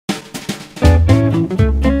It's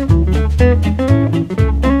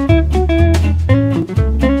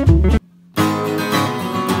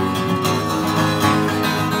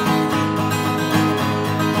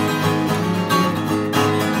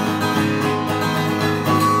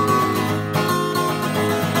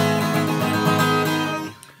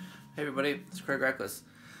Wreckless.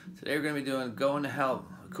 Today we're going to be doing Going to Hell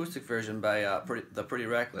acoustic version by the Pretty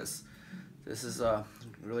Wreckless. This is a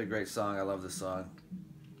really great song. I love this song.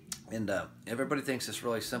 And everybody thinks it's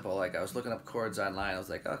really simple. Like, I was looking up chords online. I was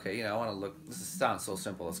like, okay, you know, I want to look. This sounds so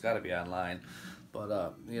simple. It's got to be online.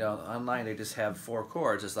 But you know, online they just have 4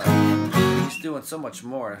 chords. It's like he's doing so much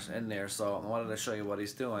more in there. So I wanted to show you what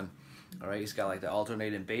he's doing. All right, he's got like the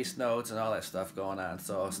alternating bass notes and all that stuff going on.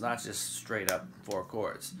 So it's not just straight up 4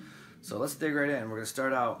 chords. So let's dig right in. We're going to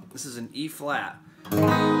start out. This is an E flat. He's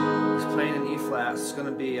playing an E flat. It's going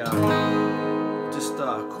to be just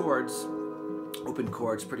chords, open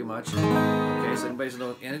chords pretty much. Okay, so anybody's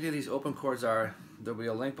know any of these open chords are, there'll be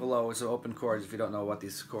a link below. It's open chords if you don't know what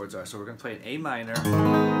these chords are. So we're going to play an A minor.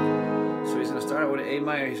 So he's going to start out with an A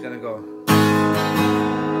minor. He's going to go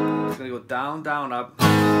down, down, up.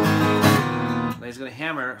 Then he's going to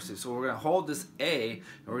hammer. So we're going to hold this A, and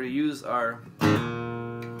we're going to use our...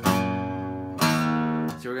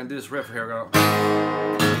 So we're going to do this riff here.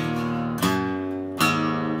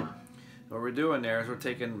 What we're doing there is we're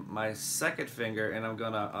taking my second finger and I'm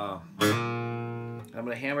going to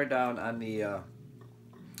hammer down on the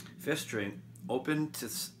 5th string, open to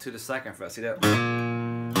the 2nd fret. See that?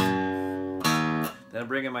 Then I'm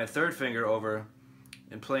bringing my 3rd finger over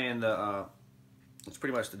and playing the, it's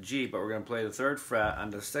pretty much the G, but we're going to play the 3rd fret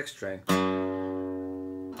on the 6th string.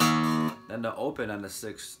 Then the open on the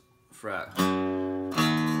 6th fret.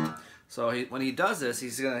 So when he does this,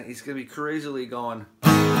 he's gonna be crazily going.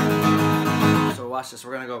 So watch this.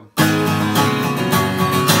 We're gonna go.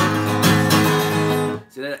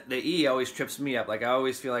 See, the E always trips me up. Like, I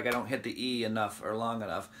always feel like I don't hit the E enough or long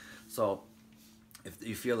enough. So if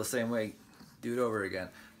you feel the same way, do it over again,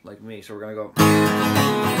 like me. So we're gonna go.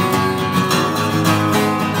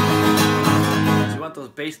 So you want those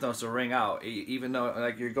bass notes to ring out, even though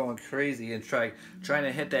like you're going crazy and trying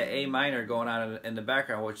to hit that A minor going on in the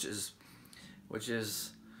background, which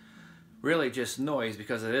is really just noise,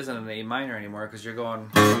 because it isn't an A minor anymore, because you're going.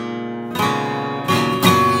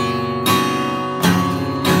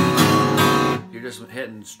 You're just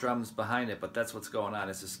hitting strums behind it, but that's what's going on.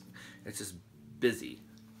 It's just busy.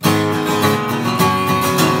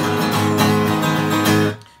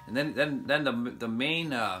 And then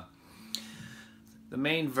the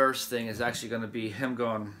main verse thing is actually going to be him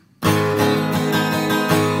going.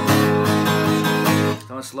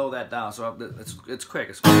 I'm going to slow that down. So it's quick.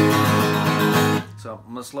 It's quick. So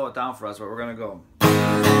I'm going to slow it down for us, but we're going to go.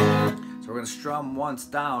 So we're going to strum once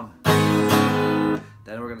down.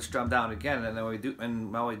 Then we're going to strum down again, and then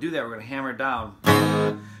while we do that, we're going to hammer down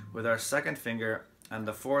with our 2nd finger on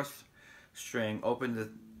the 4th string, open to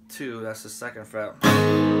 2. That's the 2nd fret.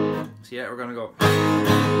 See that? We're going to go.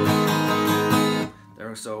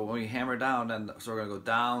 There. So when we hammer down, so we're going to go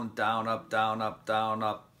down, down, up, down, up, down,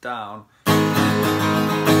 up, down.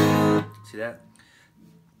 See that?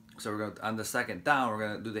 So we're going to, on the 2nd down, we're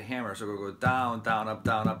going to do the hammer. So we're going to go down, down, up,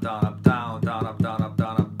 down, up, down, up, down, down, up, down, up,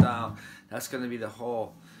 down, up, down. That's going to be the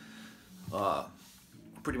whole,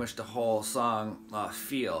 pretty much the whole song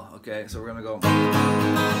feel. Okay, so we're going to go.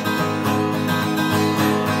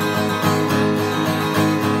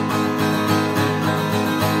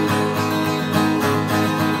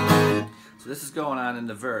 So this is going on in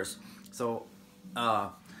the verse. So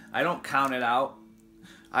I don't count it out.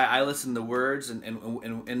 I listen to words and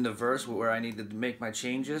in the verse where I need to make my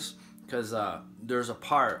changes, because there's a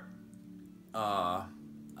part I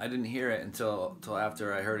didn't hear it until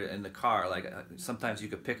after I heard it in the car. Like, sometimes you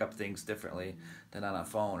could pick up things differently than on a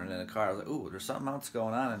phone, and in the car I was like, ooh, there's something else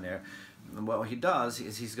going on in there. And what he does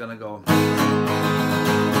is he's gonna go.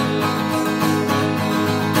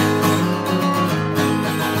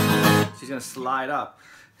 So he's gonna slide up.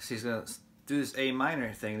 So he's gonna do this A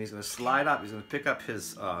minor thing, and he's going to slide up. He's going to pick up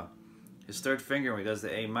his 3rd finger when he does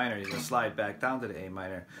the A minor. He's going to slide back down to the A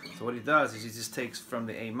minor. So what he does is he just takes from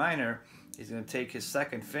the A minor, he's going to take his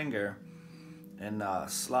 2nd finger and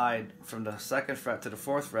slide from the 2nd fret to the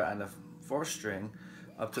 4th fret on the 4th string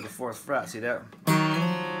up to the 4th fret. See that?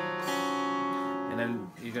 And then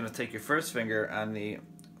you're going to take your 1st finger on the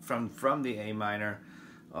from the A minor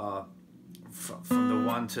from the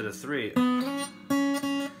 1 to the 3.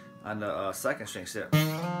 On the 2nd string. See that?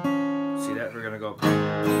 We're gonna go.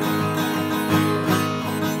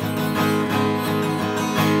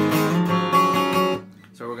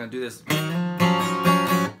 So we're gonna do this.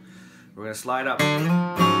 We're going to slide up.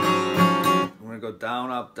 I'm going to go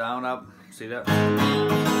down, up, down, up. See that?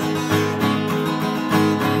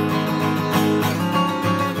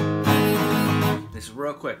 This is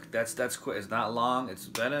real quick. That's quick. It's not long. It's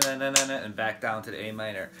and back down to the A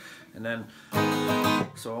minor. And then,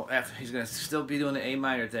 so after he's going to still be doing the A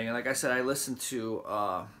minor thing. And like I said, I listened to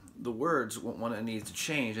the words when it needs to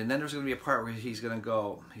change. And then there's going to be a part where he's going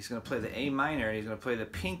to play the A minor, and he's going to play the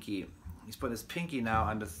pinky. He's putting his pinky now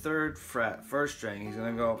on the 3rd fret, 1st string. He's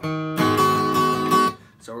going to go,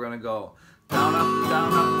 so we're going to go down, up,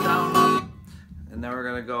 down, up, down, up. And then we're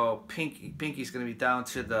going to go, pinky's going to be down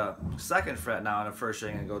to the 2nd fret now on the 1st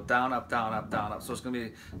string, and go down, up, down, up, down, up. So it's going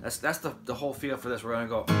to be, that's the whole feel for this. We're going to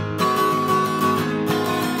go.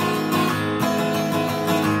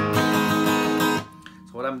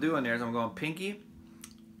 So what I'm doing there is I'm going pinky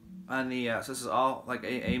on the, so this is all like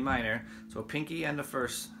A minor. So pinky on the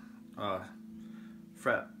 1st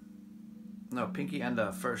fret. No, pinky on the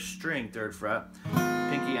 1st string, 3rd fret.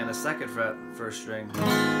 Pinky on the 2nd fret, 1st string.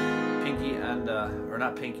 Pinky and, or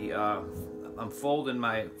not pinky, I'm folding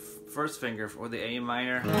my 1st finger for the A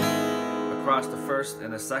minor across the 1st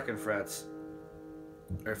and the 2nd frets.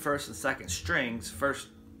 Or 1st and 2nd strings, 1st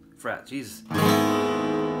fret. Jesus.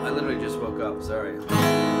 I literally just woke up, sorry.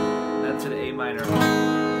 Then to the A minor. So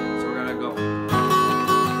we're gonna go.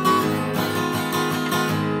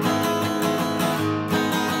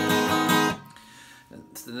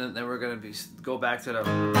 And then we're gonna go back to the.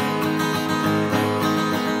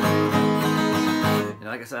 And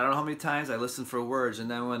like I said, I don't know how many times I listen for words, and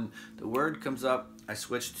then when the word comes up, I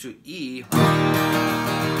switch to E. So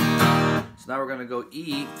now we're gonna go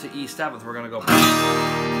E to E7th. We're gonna go.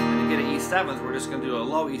 And to get an E7th, we're just gonna do a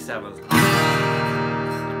low E7th.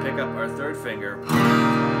 Pick up our 3rd finger.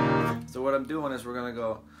 So what I'm doing is we're gonna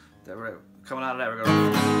go. Coming out of that, we're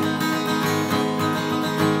going.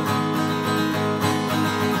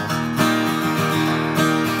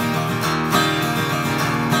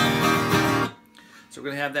 So we're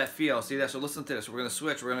going to have that feel. See that? So listen to this. We're going to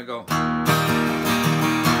switch. We're going to go.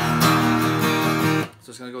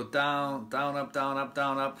 So it's going to go down, down, up, down, up,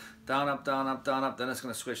 down, up, down, up, down, up, down, up. Then it's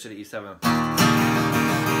going to switch to the E7.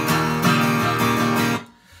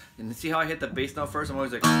 And see how I hit the bass note first? I'm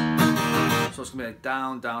always like. So it's going to be like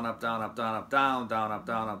down, down, up, down, up, down, up, down, down, up,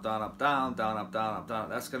 down, up, down, up, down, down, up, down, up, down.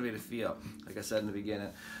 That's going to be the feel, like I said in the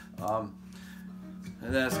beginning. And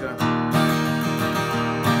then it's going to.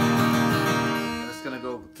 Gonna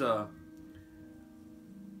go to,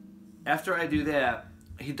 after I do that,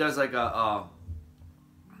 he does like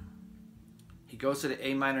he goes to the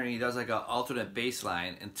A minor and he does like an alternate bass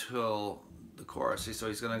line until the chorus. See, so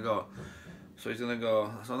he's gonna go, so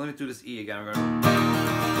let me do this E again. I'm gonna,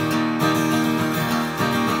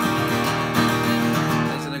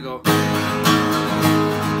 he's gonna go,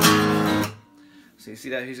 so you see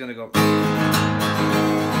that he's gonna go.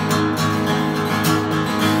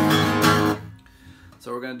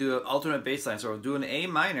 So we're going to do an alternate bass line. So we're doing A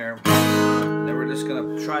minor, and then we're just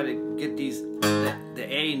going to try to get the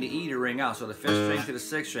A and the E to ring out. So the 5th string to the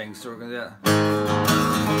 6th string. So we're going to do that.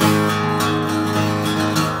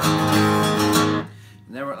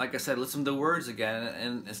 And then, like I said, listen to the words again,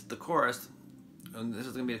 and it's the chorus. And this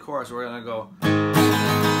is going to be the chorus. So we're going to go.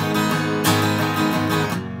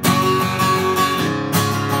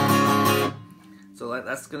 So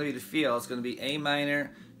that's going to be the feel. It's going to be A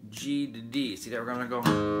minor, G to D. See that? We're gonna go.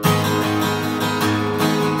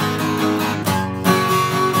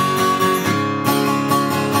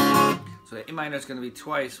 So the A minor is gonna be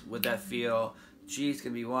twice with that feel. G is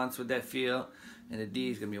gonna be once with that feel, and the D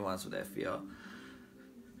is gonna be once with that feel.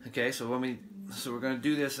 Okay, so we're gonna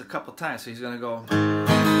do this a couple times. So he's gonna go.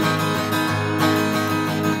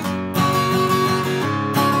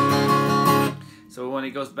 So when he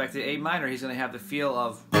goes back to the A minor, he's gonna have the feel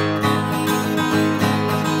of.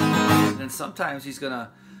 And then sometimes he's going to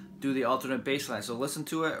do the alternate bass line. So listen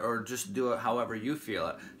to it or just do it however you feel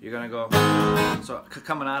it. You're going to go, so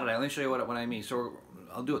coming out of that, let me show you what I mean. So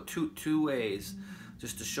I'll do it two ways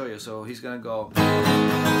just to show you. So he's going to go.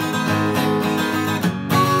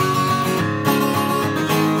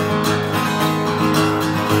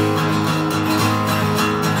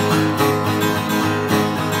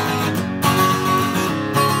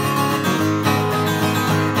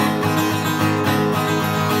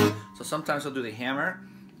 Sometimes I'll do the hammer,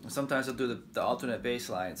 and sometimes I'll do the alternate bass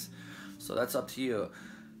lines. So that's up to you.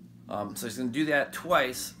 So he's going to do that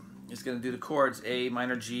twice. He's going to do the chords A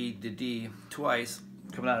minor, G to D twice,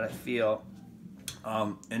 coming out of that feel.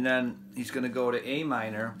 And then he's going to go to A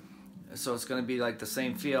minor. So it's going to be like the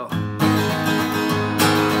same feel. So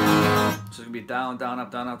it's going to be down, down,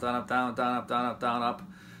 up, down, up, down, up, down, down, up, down, up, down, up.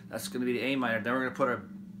 That's going to be the A minor. Then we're going to put our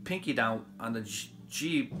pinky down on the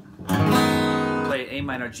G, play A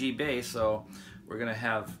minor G bass. So we're going to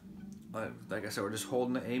have, like I said, we're just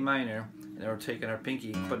holding the A minor, and then we're taking our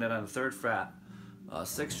pinky, putting it on the 3rd fret,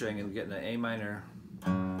 6th string, and getting an A minor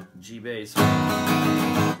G bass.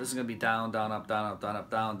 This is going to be down, down, up, down, up, down,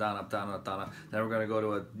 up, down, down, up, down, up, down, up. Then we're going to go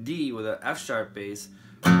to a D with an F sharp bass.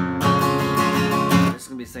 This is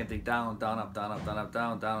going to be the same thing, down, down, up, down, up, down, up,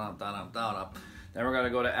 down, down, up, down, up, down, up. Then we're going to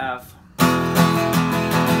go to F.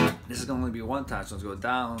 This is going to be one time, so let's go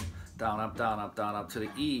down, down, up, down, up, down, up to the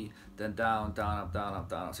E, then down, down, up, down, up,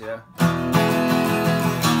 down, up. See that?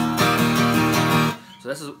 So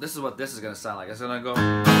this is what this is going to sound like. It's going to go.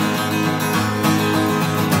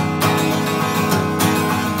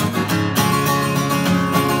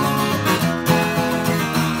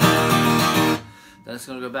 Then it's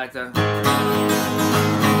going to go back to.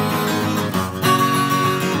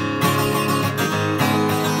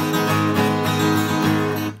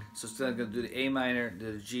 So it's going to do the A minor,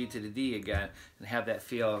 to the G, to the D again, and have that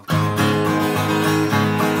feel.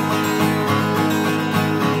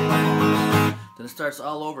 Then it starts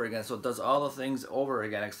all over again, so it does all the things over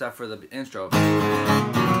again except for the intro.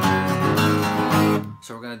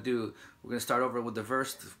 So we're gonna start over with the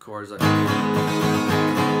verse chords. Then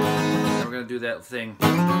we're gonna do that thing.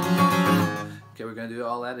 Okay, we're gonna do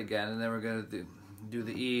all that again, and then we're gonna do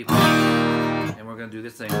the E, and we're gonna do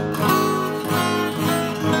this thing.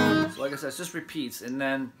 So like I said, it just repeats, and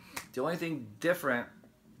then the only thing different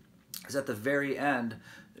is at the very end.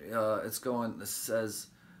 It says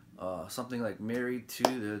something like "married to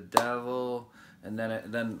the devil," and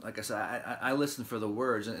then like I said, I listen for the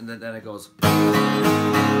words, and then it goes, and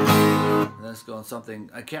then it's going something.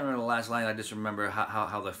 I can't remember the last line. I just remember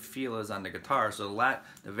how the feel is on the guitar. So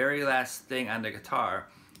the very last thing on the guitar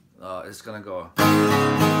is gonna go,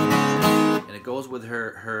 and it goes with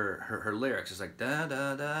her lyrics. It's like da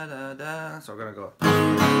da da da da. So we're gonna go,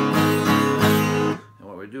 and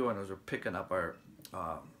what we're doing is we're picking up our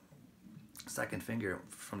 2nd finger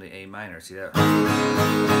from the A minor. See that?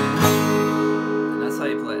 And that's how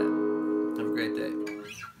you play it. Have a great day.